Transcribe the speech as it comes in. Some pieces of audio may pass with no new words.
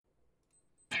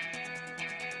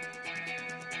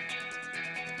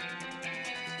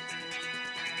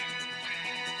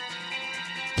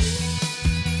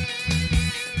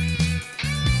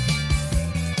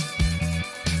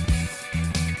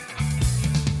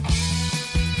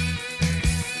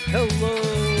Hello,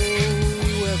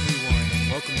 everyone, and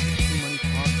welcome to T Money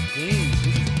Talk Games.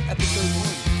 This is episode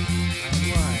 1. I'm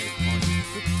live on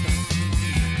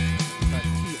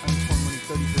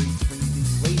twitch.tv/T_Money33 bringing you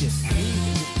the latest news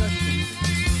and discussions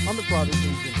on the broader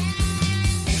games industry.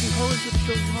 You can call into the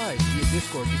show live via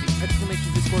Discord using exclamation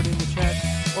Discord in the chat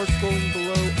or scrolling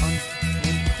below and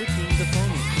clicking the phone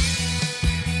link.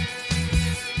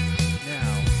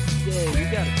 Now, today we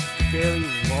got a very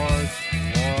large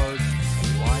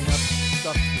lineup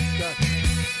stuff to discuss.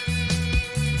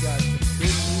 We got some good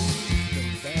news,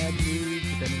 some bad news,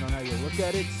 depending on how you look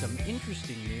at it, some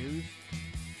interesting news,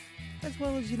 as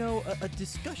well as, a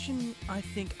discussion I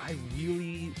think I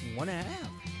really want to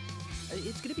have.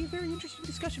 It's going to be a very interesting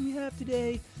discussion we have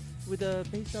today with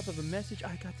based off of a message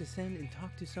I got to send and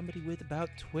talk to somebody with about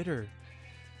Twitter.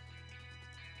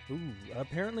 Ooh,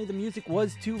 apparently the music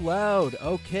was too loud.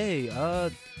 Okay,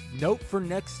 note for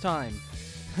next time.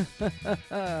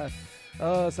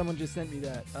 Someone just sent me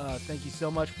that. Thank you so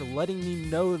much for letting me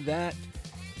know that.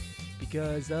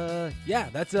 Because,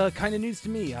 that's kind of news to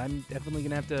me. I'm definitely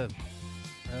going to have to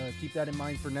keep that in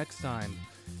mind for next time.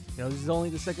 This is only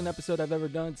the second episode I've ever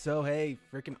done, so hey,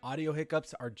 freaking audio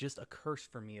hiccups are just a curse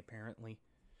for me, apparently.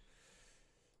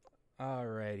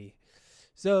 Alrighty.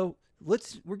 So, we're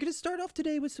going to start off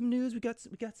today with some news. We got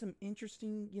some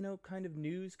interesting, kind of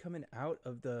news coming out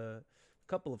of the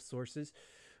couple of sources.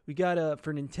 We got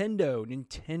for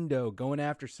Nintendo going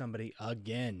after somebody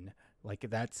again. Like,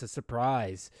 that's a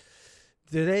surprise.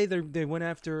 Today they went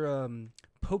after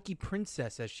Poke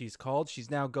Princess, as she's called.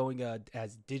 She's now going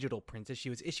as Digital Princess.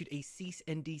 She was issued a cease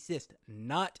and desist,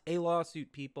 not a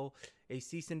lawsuit, people. A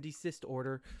cease and desist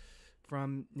order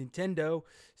from Nintendo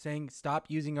saying stop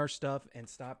using our stuff and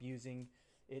stop using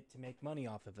it to make money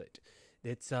off of it.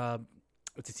 It's a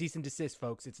cease and desist,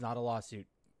 folks. It's not a lawsuit.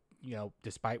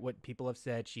 Despite what people have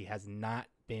said, she has not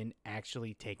been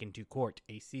actually taken to court.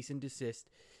 A cease and desist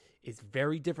is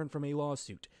very different from a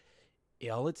lawsuit.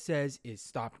 All it says is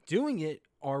stop doing it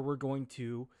or we're going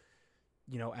to,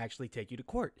 actually take you to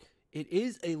court. It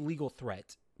is a legal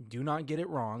threat. Do not get it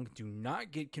wrong. Do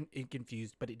not get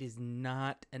confused, but it is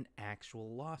not an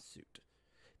actual lawsuit.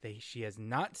 She has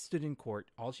not stood in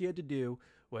court. All she had to do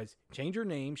was change her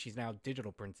name. She's now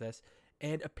Digital Princess.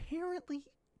 And apparently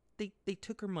they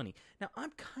took her money. Now,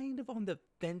 I'm kind of on the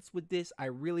fence with this. I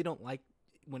really don't like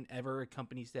whenever a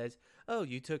company says, oh,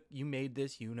 you made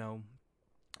this,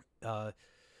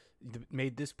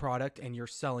 made this product and you're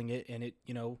selling it and it,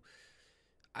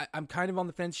 I'm kind of on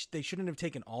the fence. They shouldn't have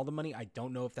taken all the money. I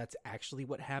don't know if that's actually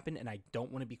what happened, and I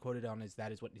don't want to be quoted on as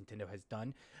that is what Nintendo has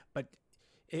done. But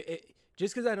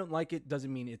just because I don't like it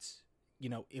doesn't mean it's,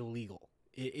 illegal.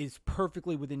 It is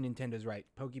perfectly within Nintendo's right.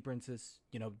 Poke Princess,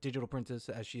 Digital Princess,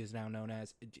 as she is now known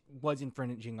as, was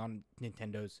infringing on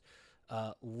Nintendo's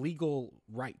legal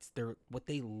rights. What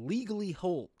they legally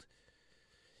hold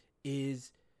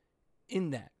is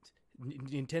in that.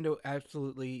 Nintendo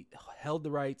absolutely held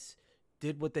the rights,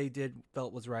 did what they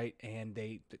felt was right, and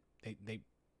their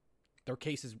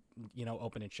case is,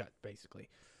 open and shut, basically.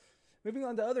 Moving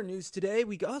on to other news today,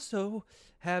 we also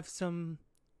have some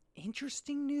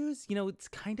interesting news. It's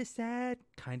kind of sad,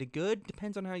 kind of good,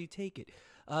 depends on how you take it.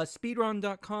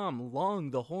 Speedrun.com,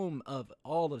 long the home of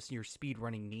all of your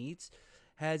speedrunning needs,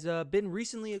 has been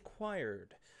recently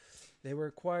acquired. They were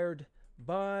acquired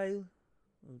by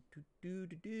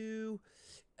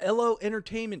LO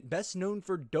Entertainment, best known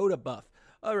for Dota Buff.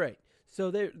 All right,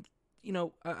 so there,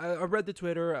 I read the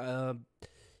Twitter.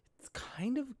 It's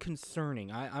kind of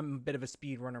concerning. I'm a bit of a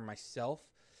speedrunner myself.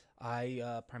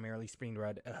 I primarily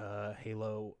speedrun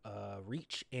Halo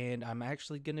Reach, and I'm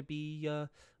actually going to be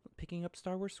picking up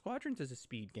Star Wars Squadrons as a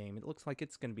speed game. It looks like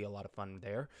it's going to be a lot of fun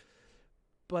there.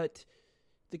 But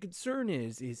the concern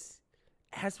is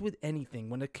as with anything,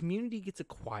 when a community gets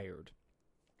acquired,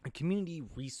 a community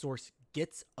resource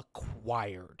gets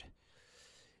acquired,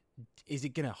 is it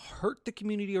going to hurt the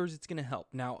community or is it going to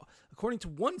help? Now, according to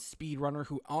one speedrunner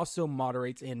who also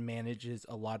moderates and manages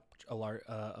a lot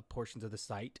portions of the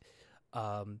site,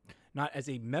 not as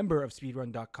a member of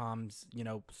speedrun.com's,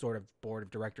 sort of board of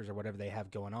directors or whatever they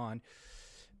have going on,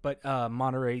 but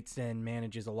moderates and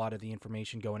manages a lot of the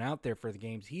information going out there for the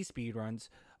games he speedruns.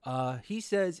 He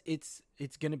says it's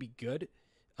going to be good.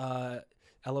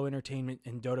 LO Entertainment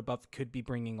and Dota Buff could be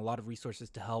bringing a lot of resources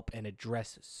to help and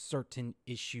address certain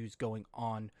issues going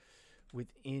on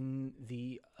within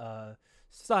the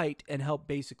site and help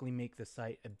basically make the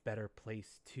site a better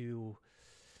place to,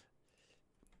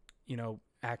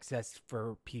 access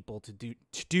for people to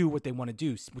do what they want to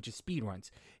do, which is speed runs.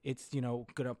 It's,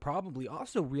 gonna probably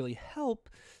also really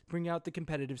help bring out the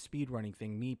competitive speed running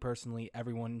thing. Me personally,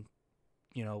 everyone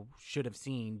should have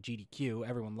seen GDQ.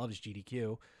 Everyone loves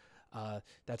GDQ.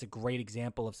 That's a great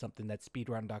example of something that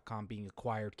speedrun.com being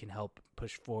acquired can help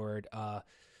push forward,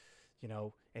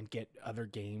 and get other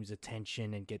games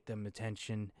attention and get them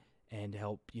attention and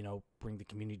help, bring the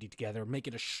community together, make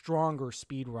it a stronger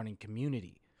speedrunning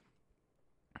community.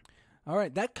 All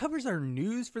right, that covers our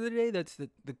news for the day. That's the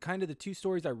kind of the two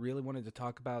stories I really wanted to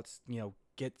talk about,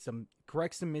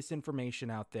 correct some misinformation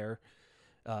out there,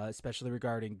 especially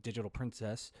regarding Digital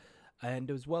Princess, and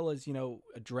as well as,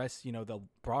 address, the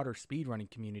broader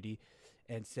speedrunning community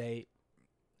and say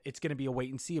it's going to be a wait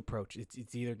and see approach.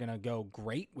 It's either going to go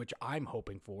great, which I'm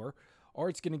hoping for, or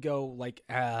it's going to go like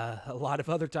a lot of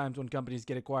other times when companies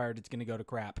get acquired, it's going to go to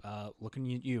crap.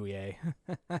 Looking at you, EA.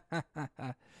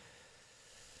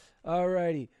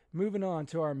 Alrighty, moving on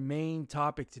to our main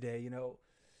topic today.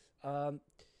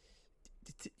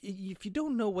 If you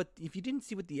didn't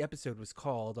see what the episode was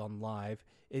called on live,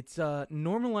 it's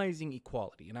normalizing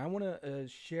equality, and I want to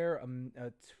share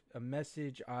a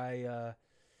message I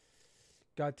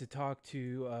got to talk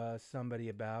to somebody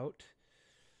about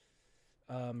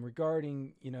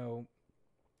regarding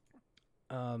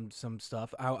some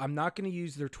stuff. I'm not going to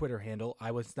use their Twitter handle.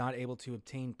 I was not able to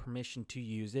obtain permission to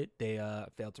use it. They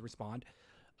failed to respond.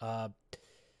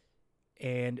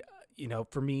 And,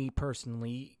 for me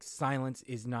personally, silence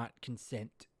is not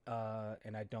consent.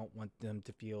 And I don't want them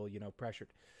to feel,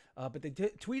 pressured. But they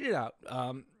tweeted out,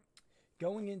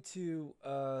 going into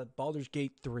Baldur's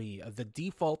Gate 3, the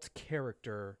default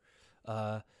character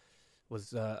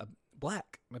was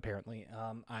black, apparently.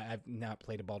 I've not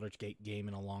played a Baldur's Gate game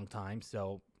in a long time,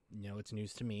 so, it's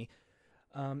news to me.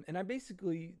 And they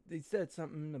said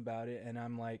something about it, and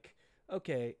I'm like,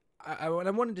 okay, I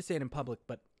wanted to say it in public,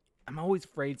 but I'm always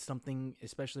afraid something,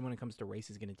 especially when it comes to race,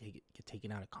 is going to get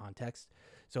taken out of context.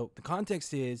 So the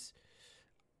context is,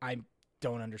 I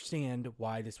don't understand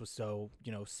why this was so,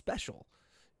 special.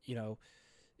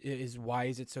 Why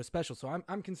is it so special? So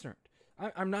I'm concerned.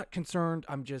 I'm not concerned.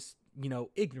 I'm just,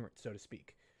 ignorant, so to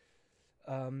speak.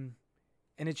 And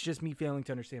it's just me failing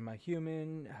to understand my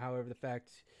human. However, the fact,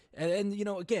 and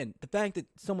again, the fact that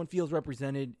someone feels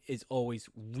represented is always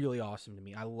really awesome to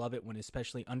me. I love it when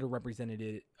especially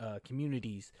underrepresented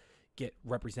communities get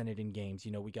represented in games.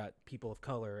 We got people of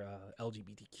color,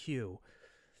 LGBTQ,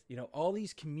 all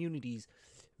these communities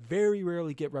very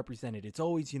rarely get represented. It's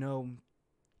always,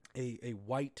 a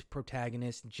white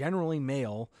protagonist, generally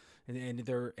male, and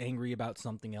they're angry about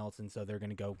something else, and so they're going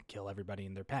to go kill everybody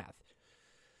in their path.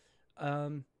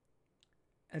 And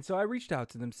so I reached out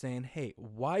to them saying, hey,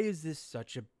 why is this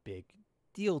such a big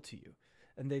deal to you?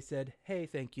 And they said, hey,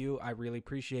 thank you. I really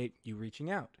appreciate you reaching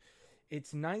out.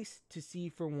 It's nice to see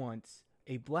for once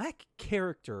a black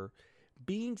character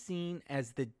being seen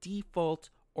as the default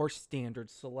or standard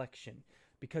selection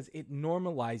because it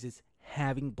normalizes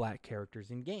having black characters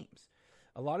in games.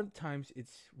 A lot of times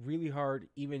it's really hard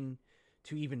to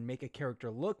even make a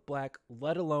character look black,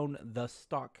 let alone the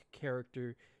stock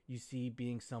character you see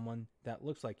being someone that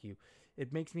looks like you.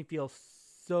 It makes me feel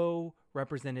so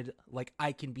represented, like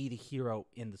I can be the hero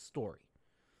in the story.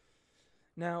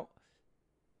 Now,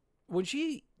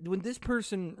 when this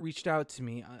person reached out to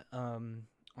me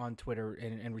on Twitter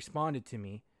and responded to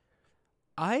me,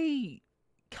 I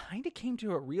kind of came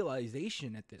to a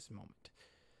realization at this moment.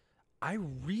 I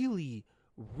really,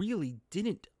 really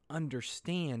didn't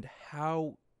understand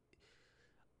how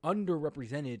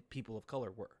underrepresented people of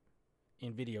color were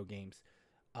in video games.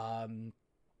 And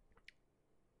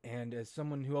as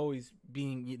someone who always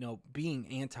being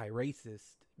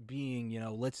anti-racist,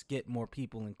 let's get more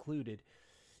people included,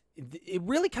 it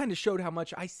really kind of showed how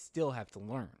much I still have to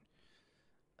learn.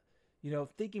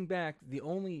 Thinking back, the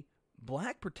only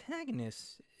black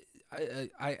protagonist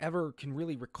I ever can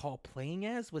really recall playing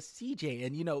as was CJ.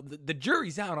 And, the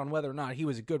jury's out on whether or not he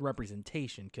was a good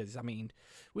representation. Because,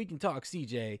 we can talk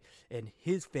CJ and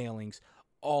his failings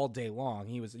all day long.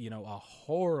 He was, a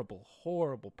horrible,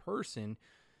 horrible person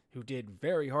who did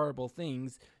very horrible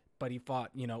things, but he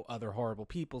fought, other horrible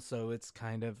people. So it's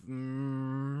kind of,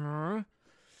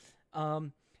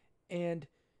 and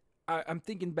I'm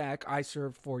thinking back, I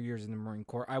served 4 years in the Marine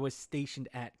Corps. I was stationed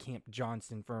at Camp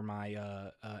Johnston for my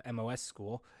MOS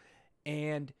school,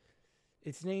 and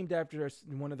it's named after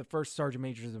one of the first sergeant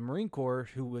majors of the Marine Corps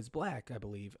who was black, I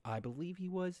believe. I believe he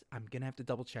was. I'm going to have to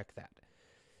double check that.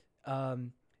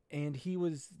 And he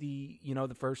was the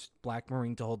first black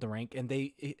Marine to hold the rank, and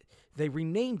they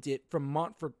renamed it from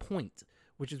Montford Point,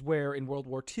 which is where in World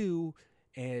War II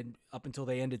and up until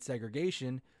they ended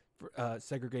segregation,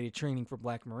 segregated training for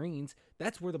black Marines,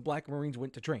 that's where the black Marines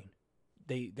went to train.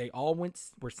 They all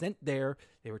were sent there.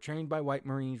 They were trained by white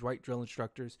Marines, white drill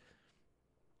instructors,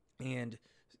 and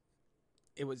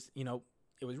it was,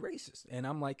 it was racist. And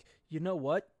I'm like, you know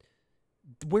what?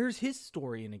 Where's his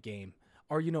story in a game?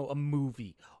 Or, a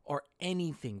movie or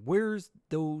anything? Where's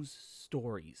those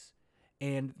stories?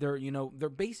 And they're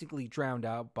basically drowned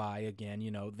out by, again,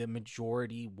 the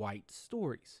majority white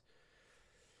stories.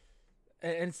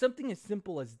 And something as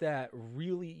simple as that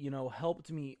really,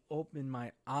 helped me open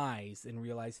my eyes and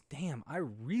realize, damn, I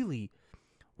really,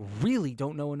 really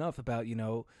don't know enough about,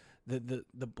 the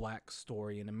black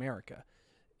story in America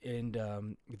and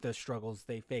the struggles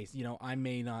they face. I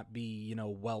may not be,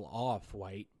 well off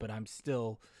white, but I'm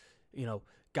still,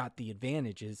 got the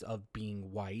advantages of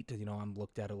being white. I'm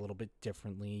looked at a little bit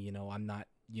differently. I'm not,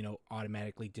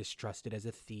 automatically distrusted as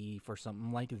a thief or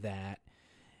something like that.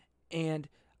 And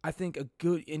I think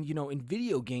in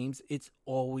video games, it's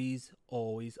always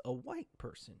a white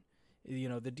person.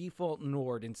 The default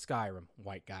Nord in Skyrim,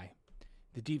 white guy.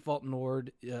 The default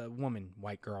Nord woman,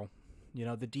 white girl.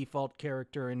 The default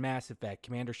character in Mass Effect,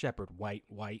 Commander Shepard, white.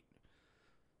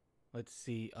 Let's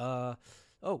see.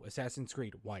 Assassin's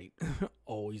Creed, white.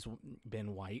 Always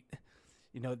been white.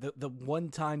 The one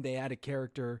time they add a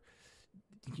character,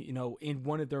 in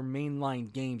one of their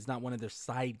mainline games, not one of their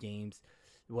side games,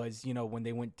 was, when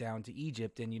they went down to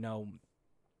Egypt, and,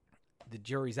 the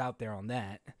jury's out there on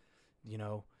that.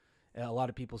 A lot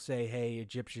of people say, hey,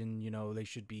 Egyptian, they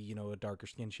should be, a darker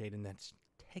skin shade, and that's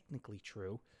technically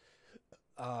true.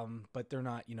 But they're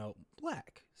not,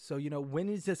 black. So, when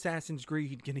is Assassin's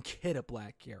Creed going to get a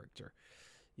black character?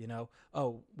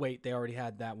 Oh, wait, they already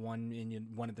had that one in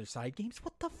one of their side games?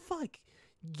 What the fuck?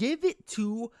 Give it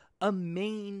to a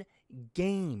main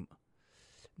game.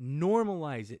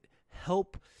 Normalize it.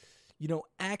 Help,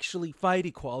 actually fight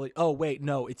equality. Oh, wait,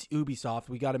 no, it's Ubisoft.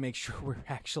 We got to make sure we're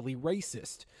actually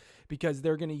racist. Because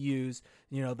they're going to use,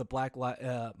 the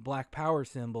black power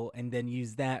symbol and then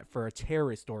use that for a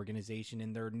terrorist organization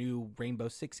in their new Rainbow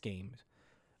Six games.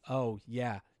 Oh,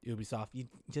 yeah, Ubisoft. You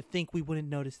think we wouldn't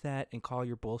notice that and call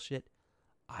your bullshit?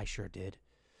 I sure did.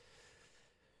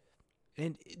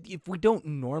 And if we don't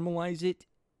normalize it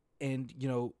and,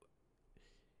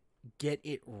 get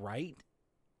it right,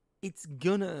 it's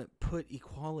gonna put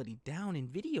equality down in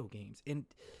video games. And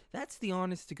that's the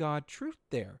honest to God truth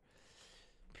there.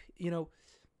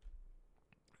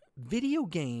 Video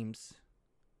games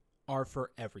are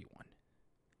for everyone.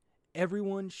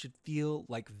 Everyone should feel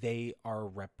like they are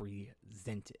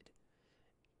represented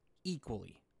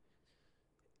equally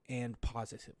and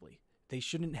positively. They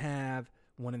shouldn't have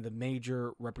one of the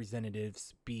major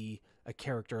representatives be a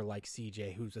character like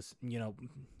CJ, who's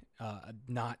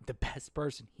not the best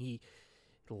person. He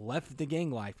left the gang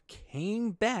life,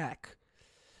 came back,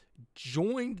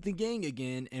 joined the gang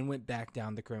again, and went back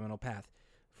down the criminal path.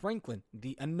 Franklin,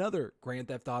 another Grand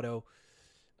Theft Auto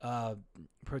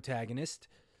protagonist,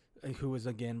 who was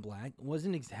again black,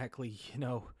 wasn't exactly,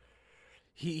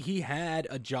 he had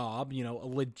a job, a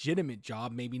legitimate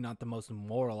job, maybe not the most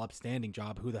moral, upstanding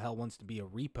job. Who the hell wants to be a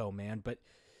repo man? But,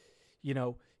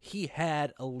 he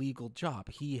had a legal job.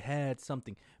 He had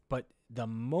something. But the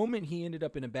moment he ended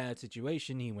up in a bad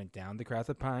situation, he went down the path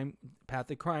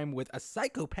of crime with a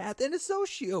psychopath and a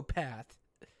sociopath.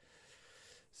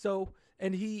 So,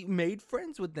 and he made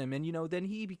friends with them, and then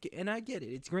he became, and I get it.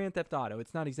 It's Grand Theft Auto.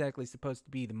 It's not exactly supposed to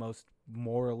be the most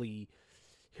morally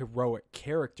heroic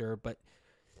character, but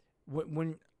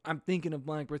when I'm thinking of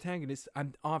black protagonists,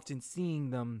 I'm often seeing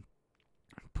them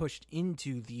pushed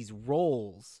into these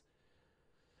roles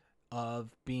of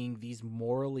being these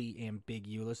morally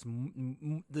ambiguous.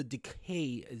 The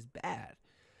decay is bad.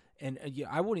 And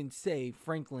I wouldn't say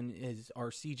Franklin or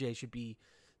CJ should be,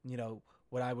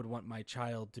 what I would want my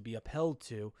child to be upheld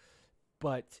to.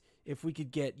 But if we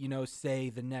could get, say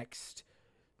the next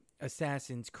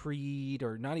Assassin's Creed,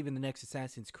 or not even the next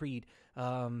Assassin's Creed,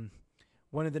 one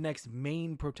of the next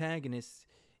main protagonists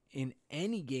in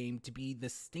any game to be the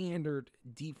standard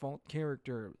default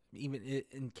character, even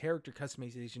in character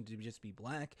customization to just be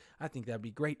black, I think that'd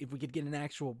be great. If we could get an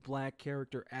actual black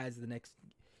character as the next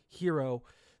hero,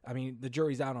 I mean, the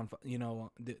jury's out on,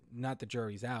 not the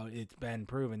jury's out. It's been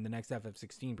proven the next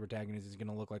FF16 protagonist is going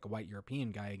to look like a white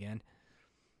European guy again.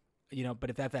 But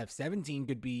if FF17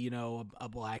 could be, a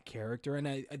black character,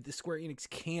 and the Square Enix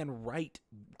can write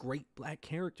great black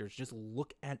characters. Just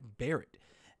look at Barrett.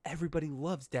 Everybody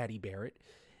loves Daddy Barrett,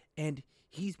 and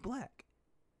he's black.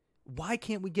 Why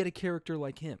can't we get a character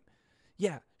like him?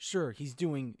 Yeah, sure, he's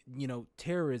doing,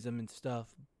 terrorism and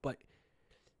stuff, but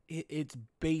it's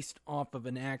based off of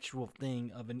an actual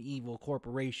thing of an evil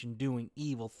corporation doing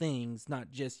evil things,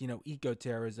 not just,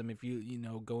 eco-terrorism, if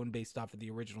going based off of the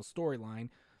original storyline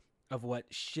of what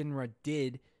Shinra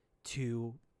did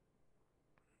to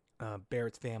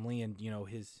Barrett's family and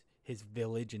his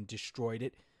village and destroyed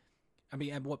it. I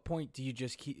mean, at what point do you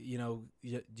just keep,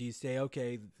 do you say,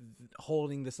 okay,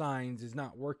 holding the signs is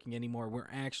not working anymore. We're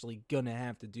actually going to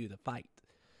have to do the fight.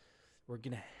 We're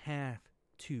going to have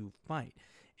to fight.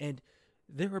 And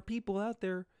there are people out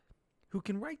there who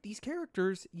can write these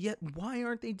characters, yet why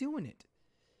aren't they doing it?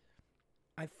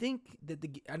 I think that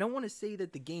I don't want to say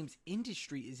that the games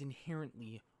industry is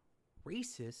inherently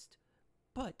racist,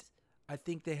 but I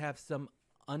think they have some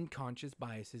unconscious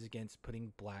biases against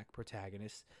putting black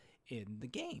protagonists in the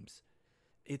games.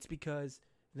 It's because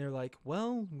they're like,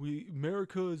 well,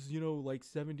 America's, like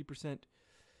 70%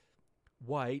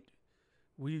 white.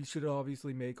 We should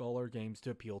obviously make all our games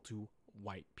to appeal to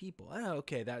white people.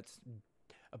 Okay, that's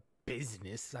a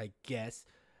business, I guess.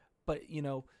 But,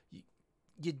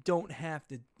 you don't have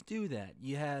to do that.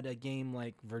 You had a game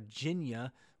like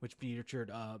Virginia, which featured,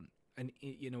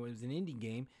 it was an indie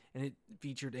game, and it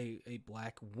featured a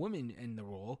black woman in the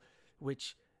role,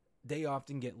 which they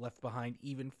often get left behind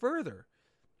even further.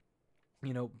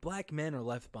 Black men are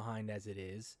left behind as it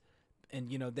is. And,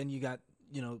 then you got,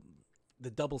 the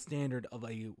double standard of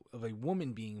a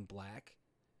woman being black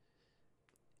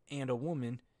and a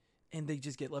woman, and they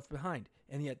just get left behind.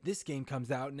 And yet this game comes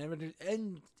out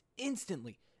and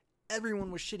instantly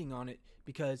everyone was shitting on it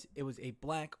because it was a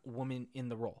black woman in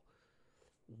the role.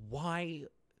 Why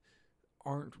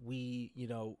aren't we,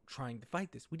 trying to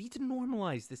fight this? We need to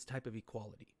normalize this type of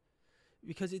equality,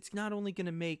 because it's not only going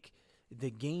to make the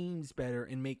games better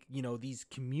and make, these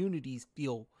communities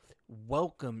feel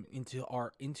welcome into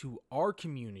our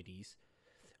communities,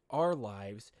 our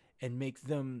lives, and make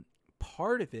them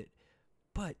part of it,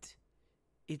 but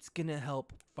it's going to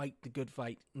help fight the good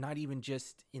fight, not even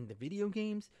just in the video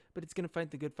games, but it's going to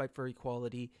fight the good fight for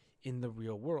equality in the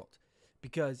real world,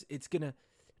 because it's going to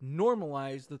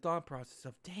normalize the thought process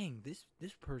of, dang, this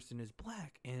person is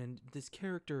black and this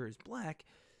character is black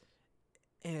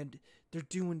and they're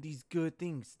doing these good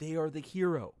things. They are the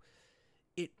hero.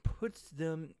 It puts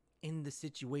them in the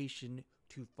situation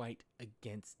to fight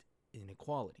against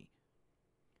inequality.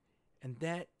 And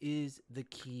that is the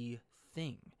key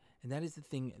thing. And that is the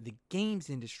thing the games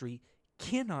industry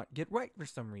cannot get right for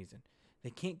some reason. They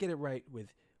can't get it right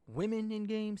with women in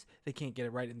games. They can't get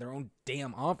it right in their own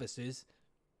damn offices.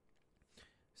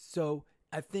 So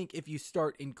I think if you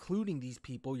start including these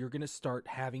people, you're going to start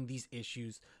having these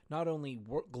issues not only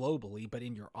globally, but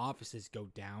in your offices go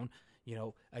down.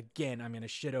 Again, I'm going to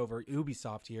shit over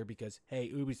Ubisoft here because, hey,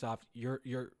 Ubisoft,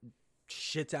 your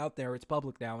shit's out there. It's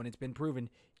public now, and it's been proven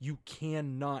you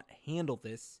cannot handle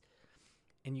this,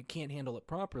 and you can't handle it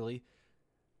properly.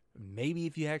 Maybe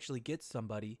if you actually get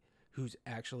somebody who's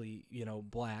actually,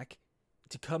 black,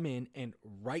 to come in and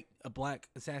write a black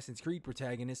Assassin's Creed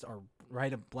protagonist, or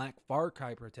write a black Far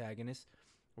Cry protagonist,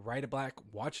 write a black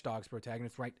Watch Dogs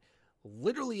protagonist, write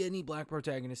literally any black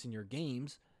protagonist in your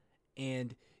games,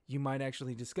 and you might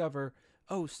actually discover,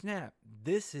 oh snap,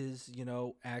 this is,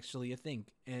 actually a thing.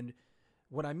 And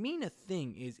what I mean a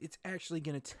thing is it's actually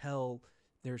going to tell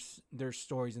their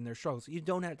stories and their struggles. You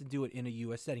don't have to do it in a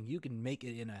US setting. You can make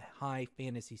it in a high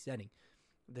fantasy setting.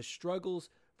 The struggles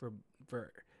for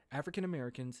African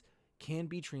Americans can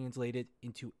be translated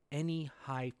into any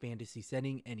high fantasy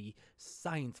setting, any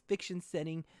science fiction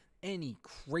setting, any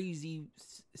crazy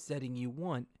setting you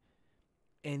want,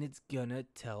 and it's gonna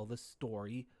tell the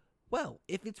story well.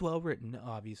 If it's well written,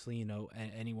 obviously,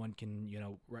 anyone can,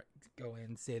 go in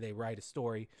and say they write a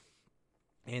story,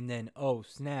 and then, oh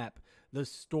snap, the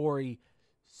story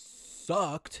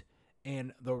sucked,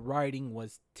 and the writing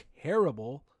was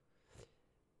terrible,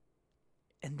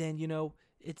 and then,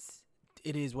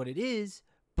 it is what it is,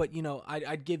 but,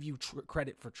 I'd give you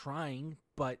credit for trying,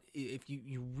 but if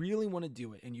you really want to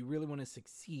do it and you really want to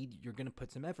succeed, you're going to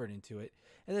put some effort into it,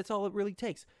 and that's all it really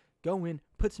takes. Go in,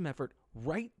 put some effort,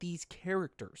 write these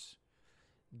characters,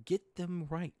 get them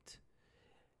right,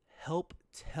 help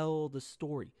tell the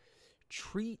story,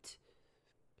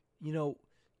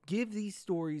 give these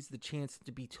stories the chance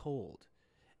to be told,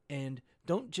 and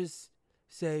don't just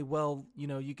say, well,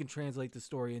 you can translate the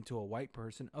story into a white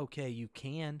person. Okay, you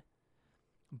can.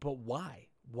 But why?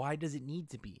 Why does it need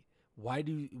to be? Why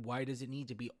does it need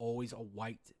to be always a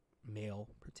white male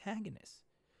protagonist?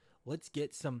 Let's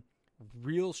get some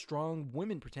real strong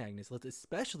women protagonists. Let's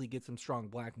especially get some strong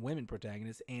black women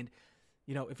protagonists. And,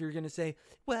 if you're going to say,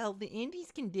 well, the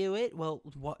indies can do it. Well,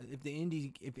 if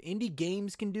indie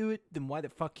games can do it, then why the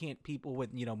fuck can't people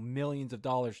with, millions of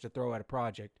dollars to throw at a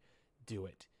project do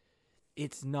it?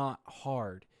 It's not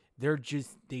hard. They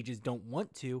just don't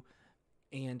want to.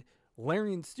 And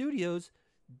Larian Studios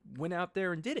went out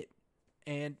there and did it.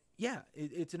 And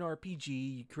it's an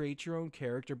RPG. You create your own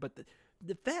character, but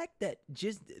the fact that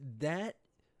just that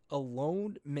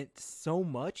alone meant so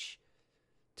much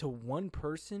to one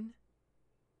person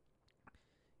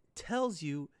tells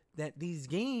you that these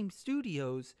game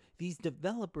studios, these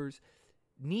developers,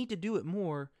 need to do it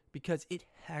more because it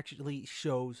actually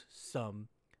shows some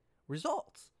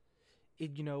results.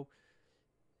 When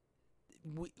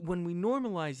we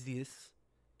normalize this,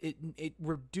 it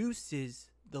reduces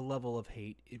the level of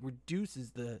hate. It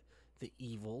reduces the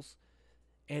evils,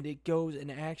 and it goes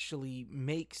and actually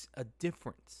makes a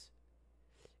difference.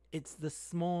 It's the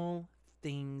small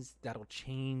things that'll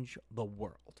change the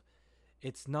world.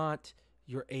 It's not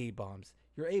your A-bombs.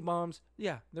 Your A-bombs,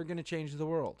 yeah, they're going to change the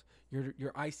world.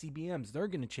 Your ICBMs, they're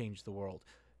going to change the world.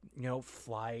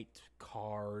 Flight,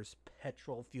 cars,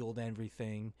 petrol-fueled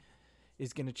everything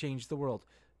is going to change the world.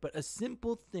 But a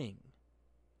simple thing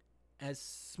as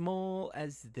small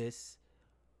as this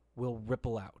will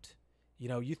ripple out.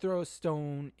 You throw a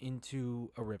stone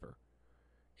into a river.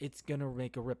 It's going to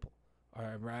make a ripple.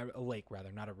 Or a lake,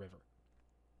 rather, not a river.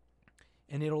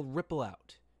 And it'll ripple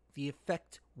out. The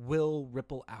effect will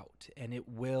ripple out, and it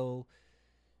will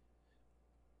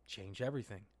change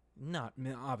everything. Not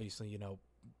obviously,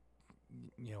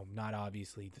 not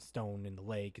obviously the stone in the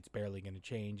lake. It's barely going to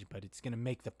change, but it's going to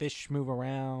make the fish move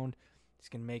around. It's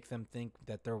going to make them think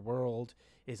that their world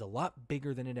is a lot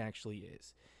bigger than it actually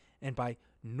is. And by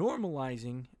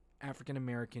normalizing African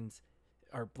Americans,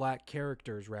 or black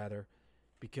characters rather,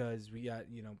 because we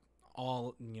got, you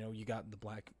got the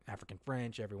black African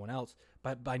French, everyone else.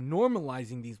 But by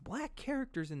normalizing these black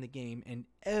characters in the game, and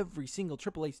every single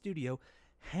AAA studio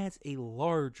has a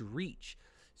large reach.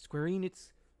 Square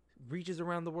Enix reaches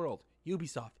around the world.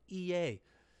 Ubisoft, EA,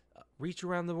 reach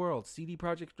around the world. CD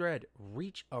Projekt Red,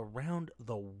 reach around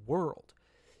the world.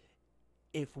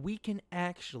 If we can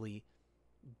actually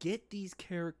get these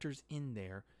characters in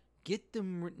there, get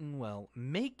them written well,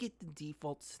 make it the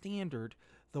default standard,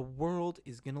 the world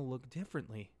is going to look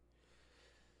differently.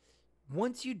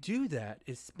 Once you do that,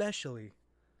 especially,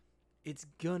 it's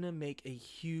going to make a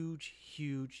huge,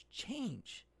 huge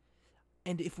change.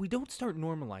 And if we don't start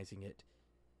normalizing it,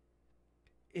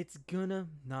 it's going to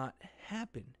not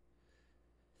happen.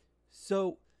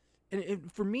 So,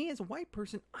 and for me as a white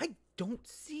person, I don't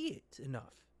see it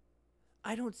enough.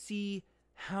 I don't see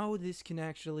how this can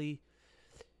actually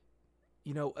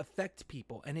affect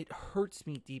people, and it hurts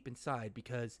me deep inside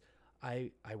because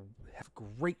I have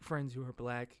great friends who are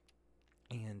black,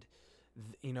 and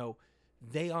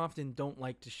they often don't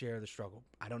like to share the struggle.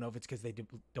 I don't know if it's because they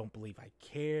don't believe I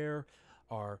care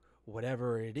or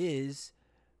whatever it is,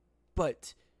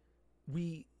 but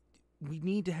we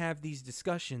need to have these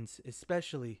discussions,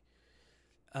 especially,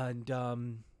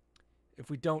 and if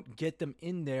we don't get them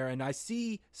in there. And I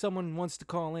see someone wants to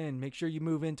call in. Make sure you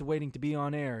move into waiting to be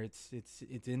on air. It's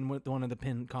in one of the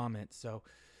pinned comments. So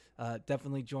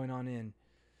definitely join on in.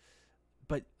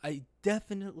 But I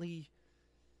definitely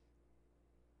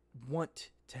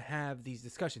want to have these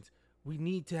discussions. We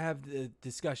need to have the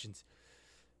discussions.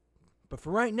 But for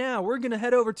right now, we're going to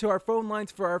head over to our phone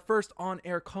lines for our first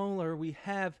on-air caller. We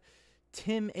have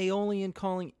Tim Aeolian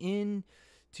calling in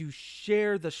to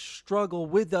share the struggle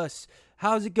with us.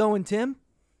 How's it going, Tim?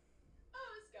 Oh,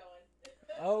 it's going.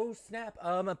 Oh, snap.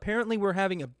 Apparently we're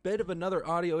having a bit of another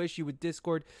audio issue with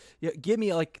Discord. Yeah, give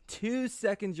me like 2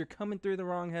 seconds. You're coming through the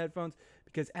wrong headphones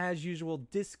because, as usual,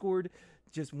 Discord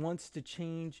just wants to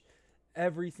change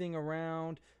everything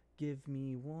around. Give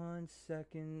me 1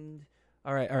 second.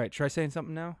 All right. Try saying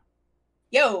something now.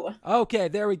 Yo. Okay,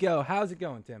 there we go. How's it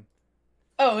going, Tim?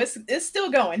 Oh, it's still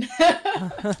going.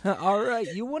 All right.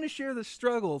 You want to share the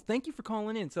struggle. Thank you for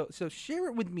calling in. So share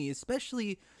it with me,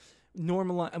 especially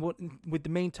with the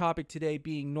main topic today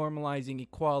being normalizing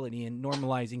equality and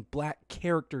normalizing black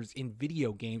characters in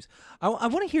video games. I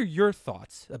want to hear your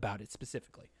thoughts about it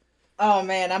specifically. Oh,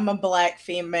 man, I'm a black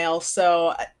female.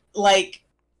 So, like,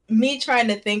 me trying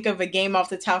to think of a game off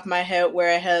the top of my head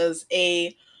where it has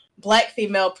a black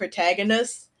female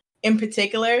protagonist in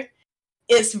particular,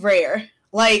 it's rare.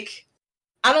 Like,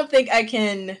 I don't think I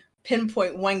can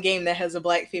pinpoint one game that has a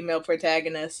black female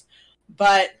protagonist,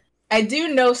 but I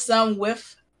do know some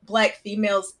with black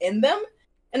females in them.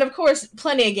 And of course,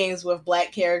 plenty of games with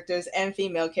black characters and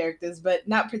female characters, but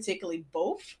not particularly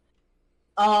both.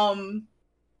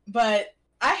 But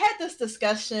I had this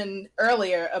discussion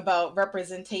earlier about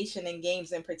representation in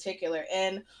games in particular.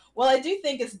 And while I do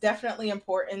think it's definitely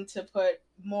important to put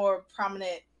more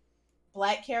prominent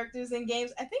black characters in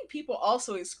games, I think people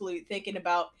also exclude thinking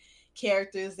about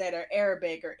characters that are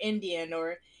Arabic or Indian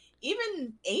or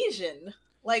even Asian.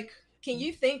 Like, can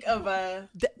you think of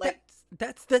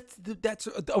That's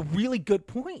a really good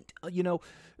point.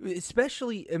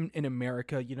 Especially in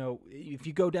America, if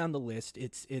you go down the list,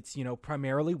 it's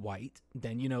primarily white.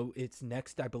 Then it's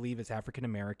next, I believe, is African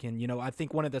American. I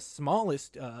think one of the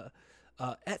smallest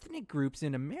ethnic groups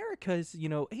in America is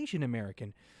Asian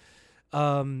American.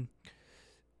 And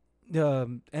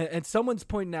someone's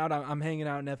pointing out, I'm hanging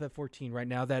out in FF14 right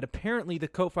now, that apparently the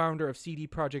co-founder of CD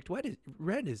Projekt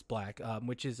Red is black,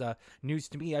 which is news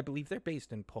to me. I believe they're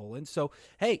based in Poland. So,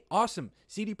 hey, awesome.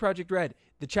 CD Projekt Red,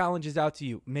 the challenge is out to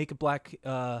you. Make a black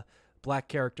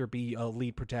character be a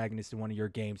lead protagonist in one of your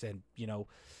games. And,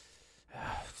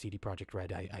 CD Projekt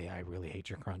Red, I really hate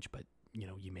your crunch, but,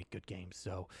 you make good games.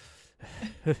 So...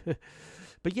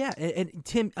 But yeah, and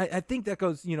Tim, I think that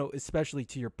goes, especially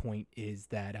to your point, is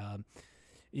that,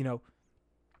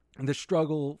 the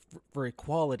struggle for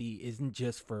equality isn't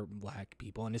just for black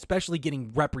people, and especially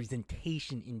getting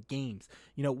representation in games.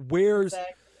 Where's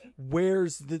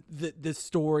the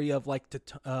story of like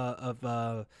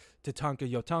Tatanka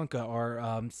Yotanka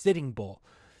or Sitting Bull,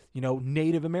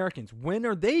 Native Americans? When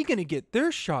are they going to get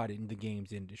their shot in the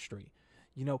games industry?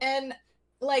 And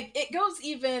it goes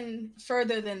even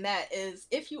further than that. Is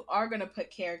if you are going to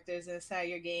put characters inside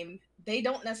your game, they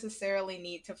don't necessarily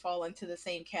need to fall into the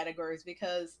same categories,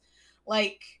 because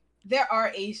there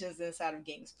are Asians inside of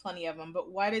games, plenty of them,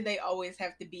 but why do they always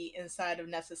have to be inside of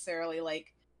necessarily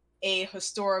a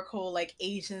historical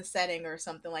Asian setting or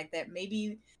something like that?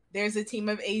 Maybe there's a team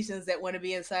of Asians that want to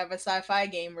be inside of a sci-fi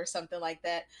game or something like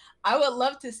that. I would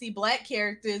love to see black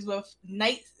characters with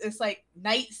knights. It's like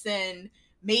knights and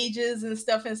mages and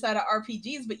stuff inside of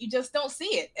RPGs, but you just don't see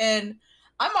it. And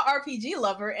I'm an RPG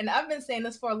lover, and I've been saying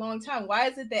this for a long time. Why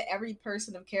is it that every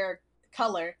person of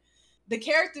color, the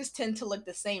characters tend to look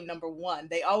the same? Number one,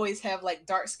 they always have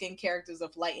dark-skinned characters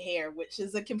with light hair, which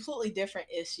is a completely different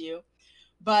issue.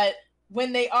 But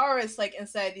when they are, it's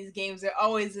inside these games, they're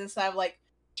always inside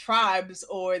tribes,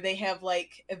 or they have a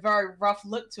very rough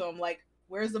look to them.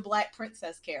 Where's the black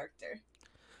princess character?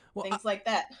 Well, things like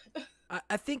that.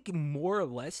 I think more or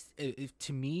less,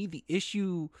 to me, the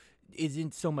issue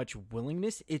isn't so much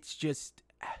willingness; it's just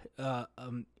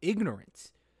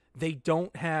ignorance. They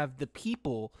don't have the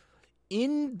people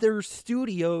in their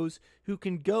studios who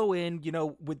can go in,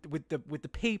 with the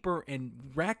paper and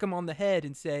rack them on the head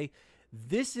and say,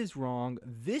 "This is wrong.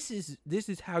 This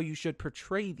is how you should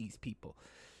portray these people."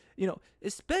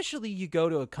 Especially you go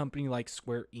to a company like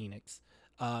Square Enix.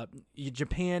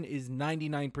 Japan is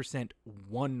 99%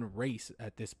 one race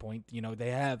at this point. They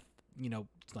have,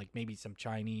 maybe some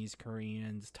Chinese,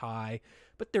 Koreans, Thai,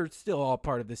 but they're still all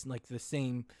part of this, the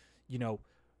same,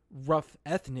 rough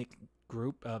ethnic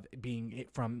group of being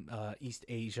from East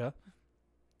Asia.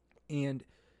 And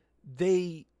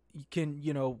they can,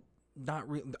 not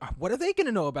really, what are they going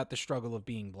to know about the struggle of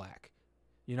being black?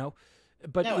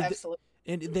 But no, absolutely.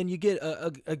 And then you get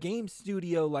a game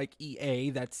studio like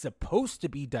EA that's supposed to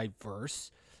be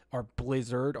diverse, or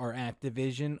Blizzard, or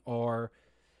Activision, or...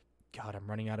 God, I'm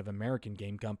running out of American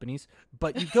game companies.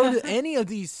 But you go to any of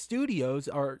these studios,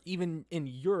 or even in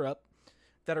Europe,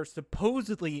 that are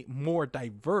supposedly more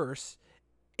diverse,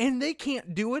 and they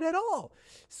can't do it at all.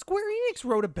 Square Enix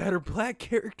wrote a better black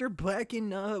character back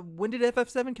in... when did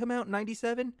FF7 come out?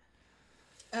 97?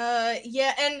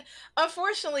 Yeah, and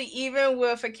unfortunately, even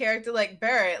with a character like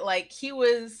Barrett, he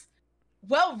was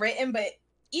well written, but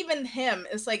even him,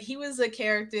 it's he was a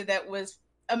character that was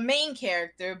a main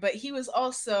character, but he was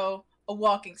also a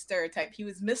walking stereotype. He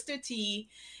was Mr. T,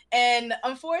 and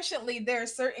unfortunately, there are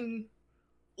certain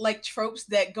tropes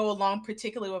that go along,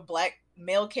 particularly with black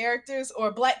male characters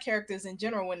or black characters in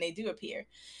general when they do appear.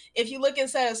 If you look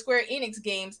inside of Square Enix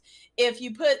games, if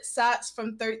you put Satz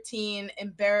from 13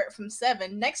 and Barrett from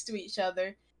 7 next to each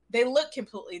other, they look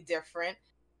completely different,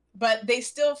 but they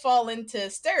still fall into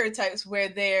stereotypes where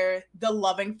they're the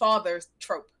loving father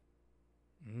trope.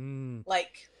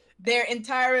 Their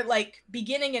entire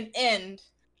beginning and end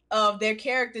of their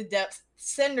character depth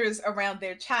centers around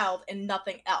their child and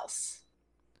nothing else.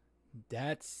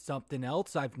 That's something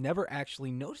else I've never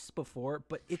actually noticed before,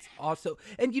 but it's also,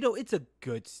 and it's a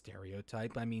good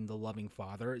stereotype. I mean, the loving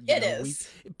father. It is.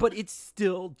 But it's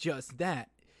still just that,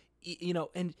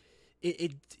 and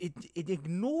it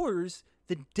ignores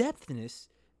the depthness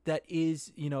that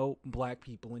is, black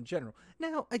people in general.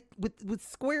 Now, with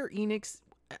Square Enix,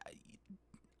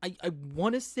 I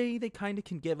want to say they kind of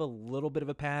can give a little bit of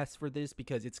a pass for this,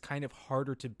 because it's kind of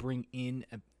harder to bring in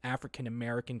African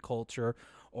American culture,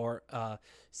 or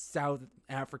South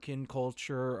African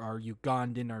culture, or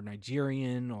Ugandan, or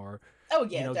Nigerian, or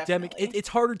definitely. It's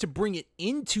harder to bring it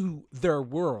into their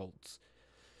worlds.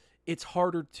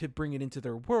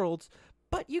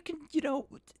 but you can,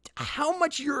 how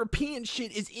much European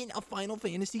shit is in a Final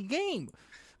Fantasy game?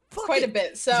 Fuck Quite it. a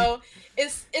bit. So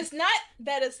it's not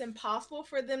that it's impossible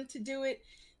for them to do it.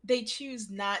 They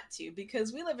choose not to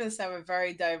because we live inside a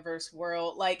very diverse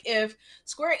world. Like if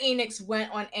Square Enix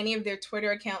went on any of their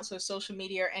Twitter accounts or social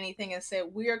media or anything and said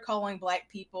we are calling Black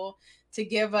people to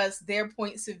give us their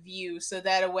points of view, so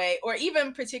that a way, or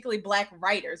even particularly Black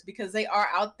writers, because they are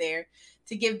out there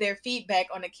to give their feedback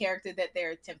on a character that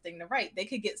they're attempting to write, they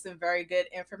could get some very good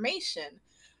information.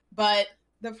 But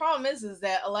the problem is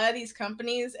that a lot of these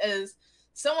companies, as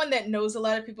someone that knows a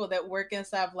lot of people that work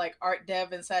inside of like art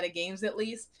dev inside of games at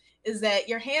least, is that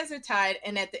your hands are tied,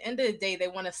 and at the end of the day they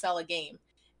want to sell a game.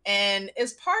 And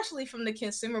it's partially from the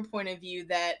consumer point of view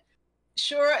that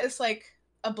sure, it's like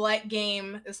a Black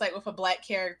game, it's like with a Black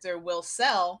character will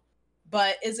sell,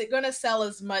 but is it going to sell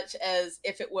as much as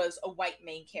if it was a white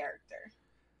main character?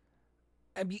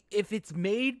 I mean, if it's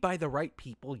made by the right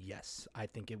people, yes, I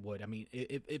think it would. I mean,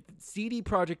 if CD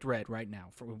Projekt Red right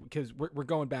now, because we're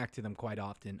going back to them quite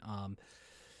often,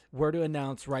 were to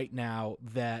announce right now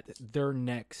that their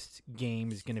next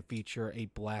game is going to feature a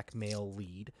Black male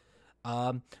lead,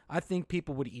 I think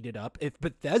people would eat it up. If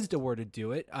Bethesda were to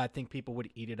do it, I think people would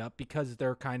eat it up because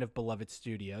they're kind of beloved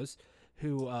studios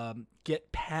who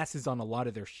get passes on a lot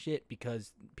of their shit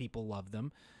because people love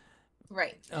them.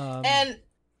 Right. And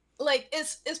like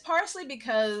it's partially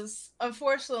because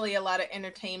unfortunately a lot of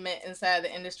entertainment inside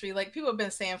the industry, like people have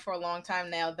been saying for a long time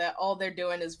now that all they're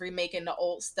doing is remaking the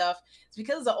old stuff. It's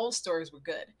because the old stories were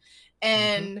good,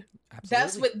 and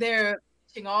that's what they're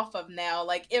pushing off of now.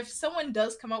 Like if someone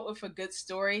does come up with a good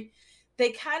story,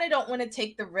 they kind of don't want to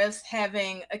take the risk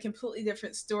having a completely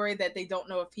different story that they don't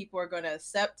know if people are going to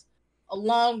accept,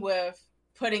 along with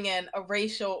putting in a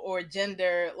racial or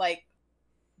gender like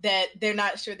that they're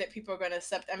not sure that people are going to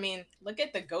accept. I mean, look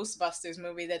at the Ghostbusters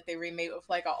movie that they remade with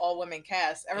like an all-women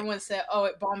cast. Everyone said, oh,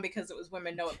 it bombed because it was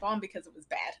women. No, it bombed because it was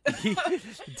bad.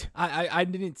 I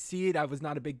didn't see it. I was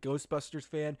not a big Ghostbusters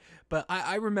fan, but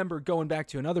I remember going back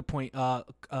to another point,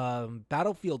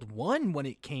 Battlefield 1, when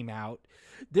it came out,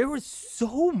 there was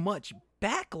so much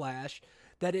backlash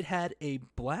that it had a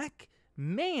Black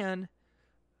man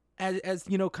as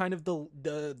kind of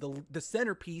the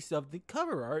centerpiece of the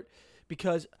cover art,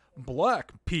 because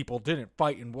Black people didn't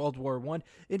fight in World War I.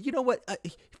 And you know what?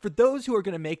 For those who are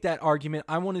going to make that argument,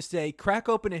 I want to say crack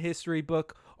open a history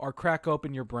book or crack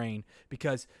open your brain,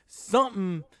 because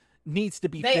something needs to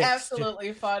be fixed. They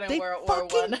absolutely fought in World War I.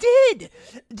 They fucking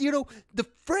did. The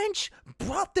French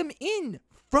brought them in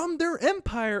from their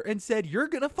empire and said, you're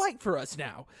going to fight for us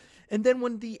now. And then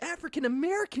when the African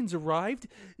Americans arrived,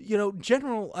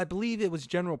 I believe it was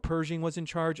General Pershing was in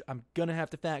charge. I'm going to have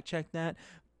to fact check that.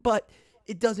 But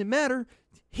it doesn't matter.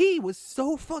 He was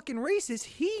so fucking racist,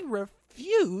 he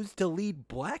refused to lead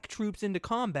Black troops into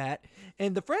combat.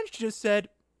 And the French just said,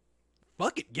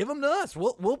 fuck it, give them to us.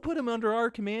 We'll put them under our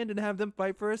command and have them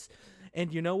fight for us.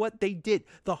 And you know what? They did.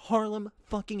 The Harlem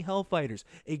fucking Hellfighters,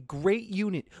 a great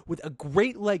unit with a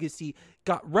great legacy,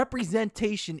 got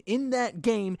representation in that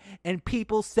game, and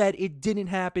people said it didn't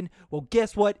happen. Well,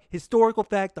 guess what? Historical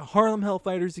fact, the Harlem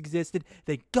Hellfighters existed.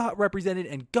 They got represented,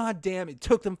 and goddamn, it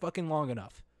took them fucking long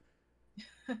enough.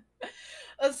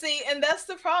 Let's see, and that's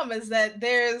the problem, is that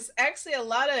there's actually a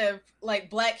lot of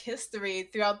like Black history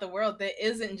throughout the world that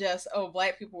isn't just, oh,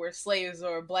 Black people were slaves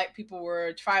or Black people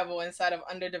were tribal inside of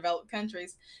underdeveloped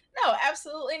countries. No,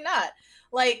 absolutely not.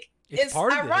 Like it's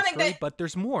part ironic of the history, but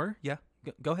there's more. Yeah,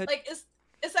 go ahead. Like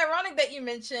it's ironic that you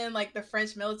mentioned like the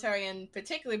French military in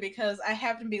particular, because I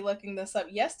happened to be looking this up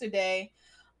yesterday,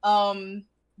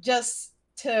 just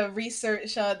to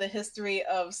research the history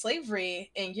of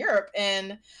slavery in Europe.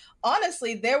 And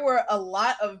honestly, there were a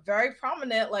lot of very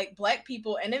prominent like Black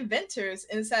people and inventors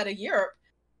inside of Europe,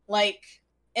 like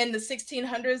in the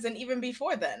 1600s and even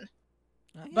before then.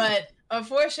 Oh, yeah. But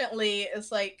unfortunately,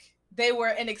 it's like they were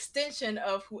an extension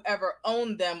of whoever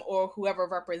owned them or whoever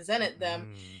represented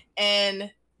them,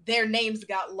 and their names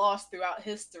got lost throughout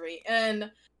history. And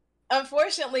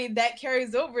unfortunately, that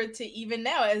carries over to even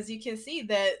now, as you can see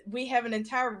that we have an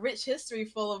entire rich history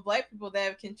full of Black people that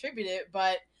have contributed,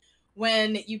 but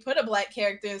when you put a Black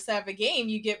character inside of a game,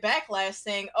 you get backlash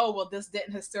saying, oh, well, this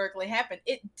didn't historically happen.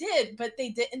 It did, but they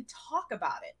didn't talk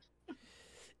about it.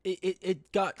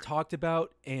 It got talked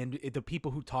about, and the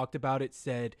people who talked about it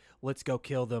said, let's go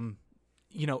kill them,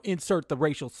 insert the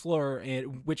racial slur,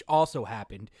 which also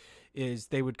happened, is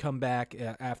they would come back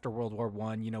after World War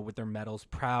I, with their medals,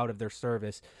 proud of their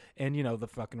service, and, the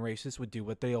fucking racists would do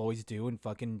what they always do and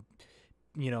fucking,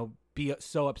 be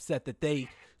so upset that they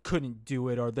couldn't do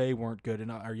it, or they weren't good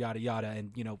enough, or yada yada,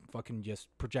 and fucking just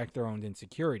project their own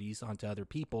insecurities onto other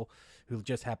people who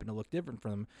just happen to look different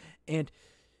from them. And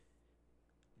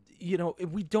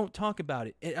we don't talk about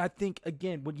it. And I think,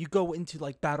 again, when you go into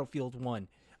like Battlefield 1,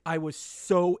 I was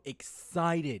so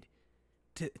excited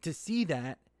to see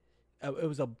that it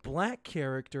was a black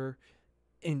character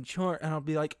in charge, and I'll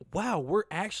be like, wow, we're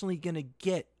actually gonna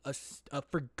get a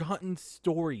forgotten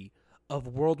story of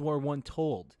World War I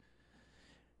told.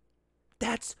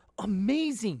 That's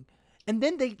amazing. And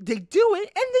then they do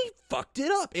it, and they fucked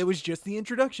it up. It was just the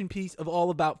introduction piece of all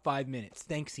about 5 minutes.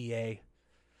 Thanks, EA.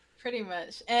 Pretty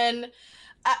much. And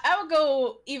I would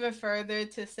go even further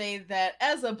to say that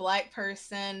as a black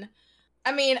person,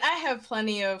 I mean, I have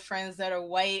plenty of friends that are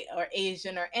white or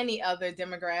Asian or any other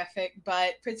demographic,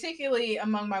 but particularly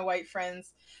among my white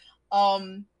friends,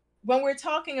 when we're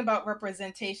talking about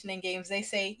representation in games, they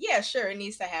say, yeah, sure, it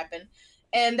needs to happen.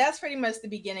 And that's pretty much the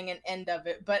beginning and end of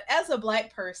it. But as a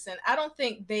black person, I don't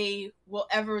think they will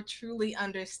ever truly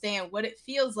understand what it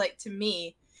feels like to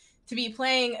me to be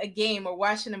playing a game or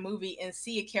watching a movie and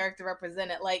see a character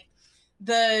represented. Like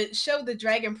the show The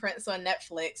Dragon Prince on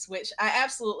Netflix, which I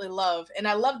absolutely love. And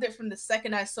I loved it from the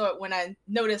second I saw it, when I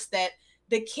noticed that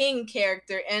the king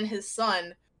character and his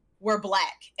son were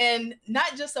black. And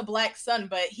not just a black son,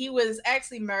 but he was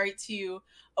actually married to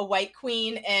a white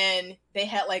queen, and they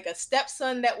had like a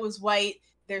stepson that was white.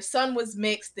 Their son was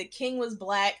mixed. The king was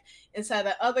black. Inside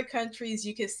of other countries,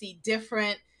 you could see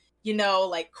different,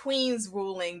 like queens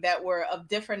ruling that were of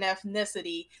different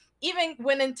ethnicity, even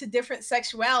went into different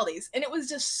sexualities. And it was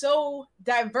just so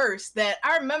diverse that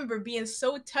I remember being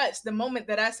so touched the moment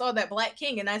that I saw that black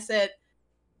king, and I said,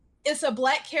 it's a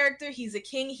black character. He's a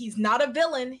king. He's not a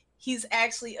villain. He's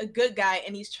actually a good guy,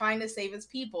 and he's trying to save his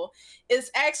people.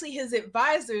 It's actually his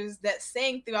advisors that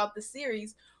saying throughout the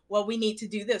series, well, we need to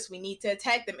do this. We need to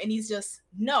attack them. And he's just,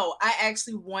 no, I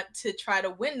actually want to try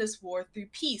to win this war through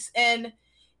peace. And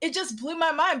it just blew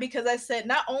my mind, because I said,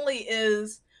 not only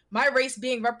is my race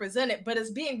being represented, but it's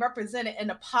being represented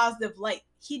in a positive light.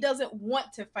 He doesn't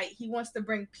want to fight. He wants to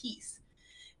bring peace.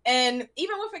 And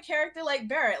even with a character like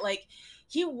Barrett, like,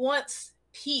 he wants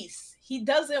peace. He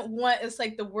doesn't want, it's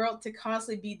like, the world to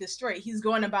constantly be destroyed. He's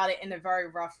going about it in a very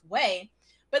rough way.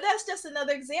 But that's just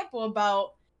another example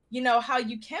about, how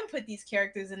you can put these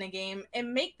characters in a game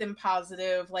and make them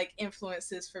positive, like,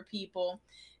 influences for people.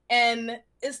 And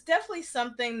it's definitely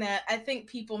something that I think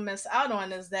people miss out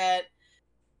on, is that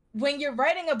when you're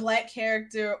writing a black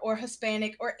character or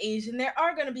Hispanic or Asian, there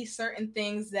are going to be certain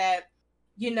things that,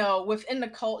 within the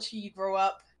culture you grow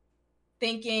up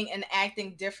thinking and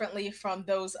acting differently from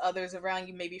those others around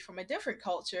you, maybe from a different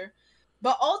culture.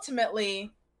 But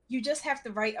ultimately, you just have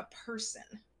to write a person.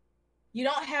 You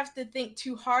don't have to think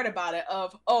too hard about it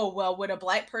of, oh, well, would a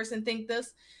black person think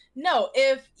this? No,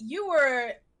 if you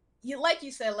were, like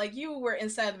you said, like you were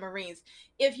inside the Marines,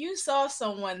 if you saw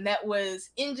someone that was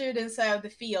injured inside of the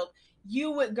field,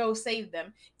 you would go save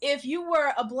them. If you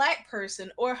were a black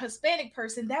person or a Hispanic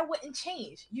person, that wouldn't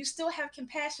change. You still have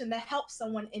compassion to help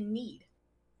someone in need.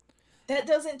 That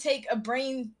doesn't take a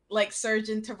brain like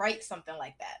surgeon to write something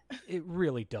like that. It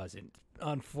really doesn't.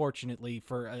 Unfortunately,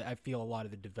 for I feel a lot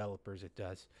of the developers, it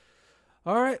does.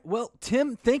 All right. Well,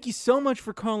 Tim, thank you so much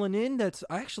for calling in. That's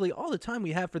actually all the time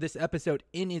we have for this episode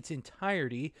in its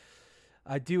entirety.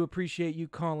 I do appreciate you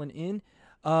calling in.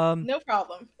 No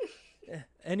problem.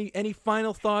 Any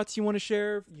final thoughts you want to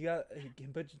share?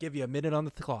 Give you a minute on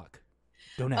the clock.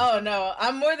 Don't ask. Oh, no.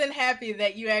 I'm more than happy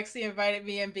that you actually invited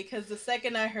me in, because the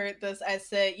second I heard this, I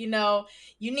said, you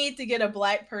need to get a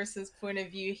black person's point of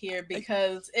view here,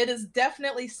 because it is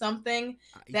definitely something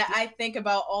that I think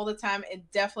about all the time. It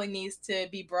definitely needs to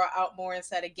be brought out more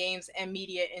inside of games and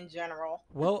media in general.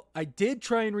 Well, I did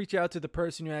try and reach out to the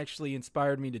person who actually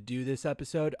inspired me to do this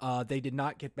episode. They did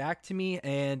not get back to me,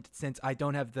 and since I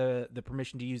don't have the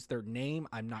permission to use their name,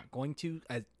 I'm not going to.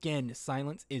 Again,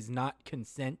 silence is not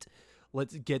consent.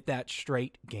 Let's get that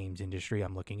straight, games industry.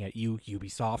 I'm looking at you,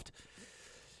 Ubisoft.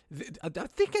 I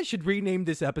think I should rename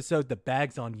this episode the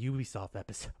Bags on Ubisoft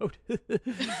episode.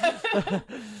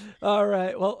 All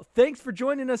right. Well, thanks for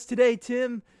joining us today,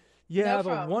 Tim. You have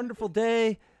a wonderful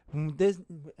day. With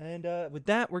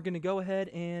that, we're going to go ahead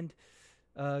and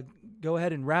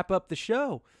wrap up the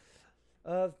show.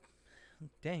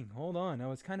 Dang, hold on. I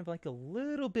was kind of like a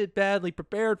little bit badly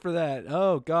prepared for that.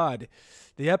 Oh, God.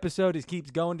 The episode keeps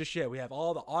going to shit. We have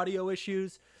all the audio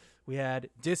issues. We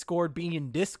had Discord being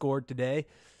Discord today.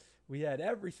 We had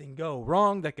everything go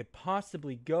wrong that could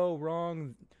possibly go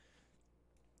wrong.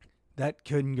 That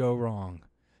couldn't go wrong.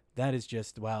 That is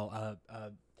just,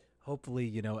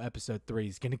 hopefully, episode 3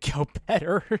 is going to go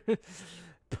better.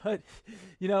 But,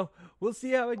 we'll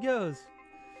see how it goes.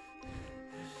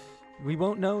 We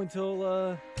won't know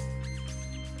until,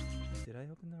 Did I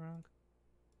open the wrong?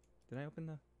 Did I open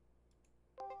the...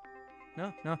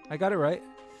 No, I got it right.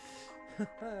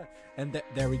 And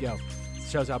there we go.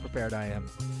 Shows how prepared I am.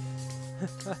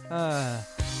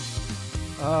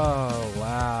 Oh,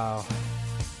 wow.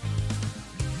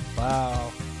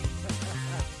 Wow.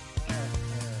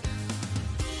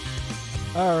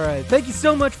 All right. Thank you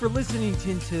so much for listening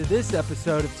to this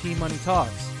episode of Team Money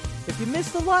Talks. If you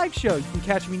missed the live show, you can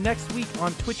catch me next week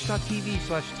on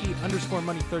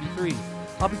twitch.tv/T_money33.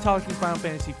 I'll be talking Final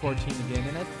Fantasy XIV again,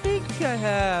 and I think I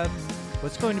have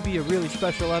what's going to be a really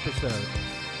special episode.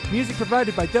 Music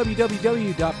provided by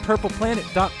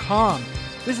www.purpleplanet.com.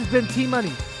 This has been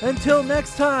T-Money. Until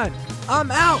next time, I'm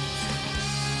out!